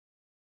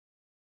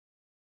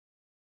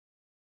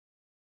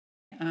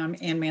I'm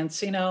Ann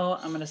Mancino.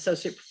 I'm an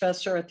associate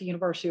professor at the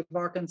University of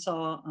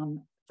Arkansas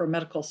for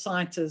medical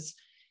sciences,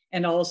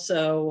 and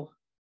also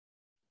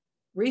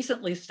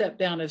recently stepped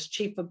down as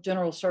chief of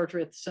general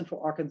surgery at the Central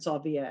Arkansas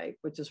VA,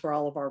 which is where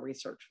all of our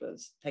research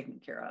was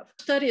taken care of.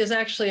 The study is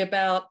actually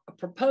about a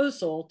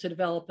proposal to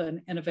develop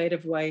an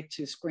innovative way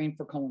to screen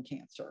for colon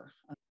cancer.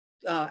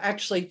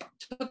 Actually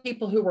took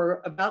people who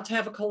were about to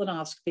have a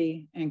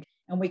colonoscopy and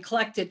we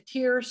collected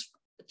tear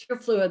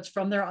fluids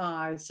from their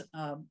eyes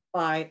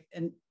by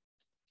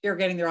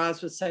irrigating their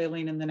eyes with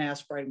saline and then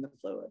aspirating the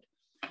fluid.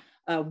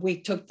 We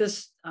took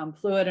this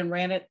fluid and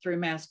ran it through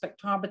mass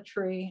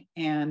spectrometry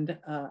and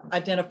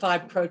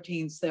identified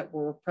proteins that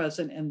were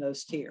present in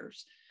those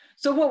tears.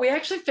 So what we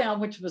actually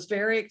found, which was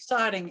very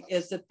exciting,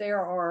 is that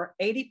there are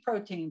 80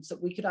 proteins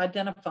that we could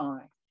identify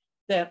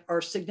that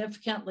are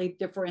significantly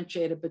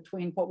differentiated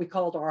between what we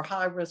called our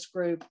high-risk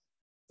group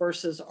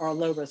versus our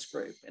low-risk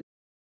group.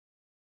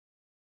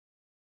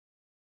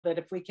 That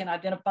if we can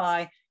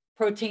identify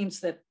proteins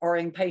that are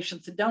in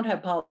patients that don't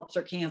have polyps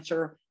or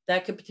cancer,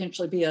 that could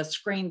potentially be a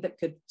screen that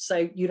could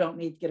say you don't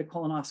need to get a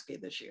colonoscopy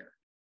this year.